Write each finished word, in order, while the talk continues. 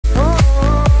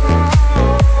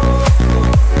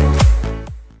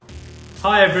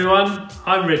Hi everyone,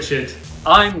 I'm Richard.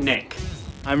 I'm Nick.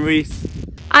 I'm Reese.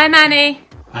 I'm Annie.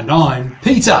 And I'm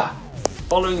Peter.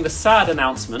 Following the sad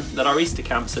announcement that our Easter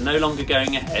camps are no longer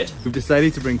going ahead, We've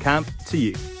decided to bring camp to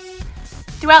you.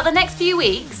 Throughout the next few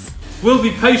weeks, We'll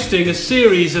be posting a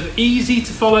series of easy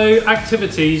to follow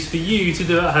activities for you to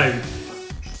do at home.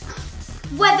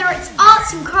 Whether it's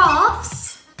arts and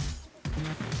crafts,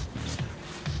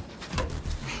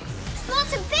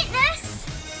 sports and fitness,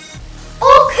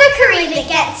 or cookery that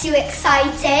gets you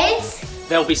excited.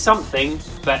 there'll be something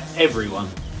for everyone.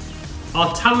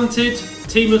 Our talented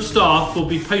team of staff will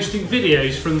be posting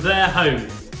videos from their home.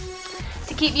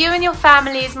 to keep you and your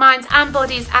family's minds and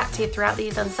bodies active throughout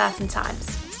these uncertain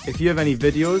times. If you have any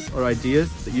videos or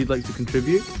ideas that you'd like to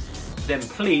contribute, Then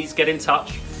please get in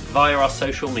touch via our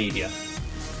social media.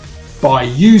 By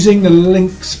using the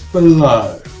links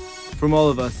below. from all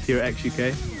of us here at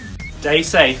XUK, Stay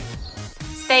safe.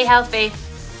 Stay healthy.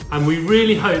 And we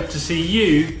really hope to see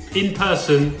you in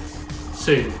person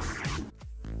soon.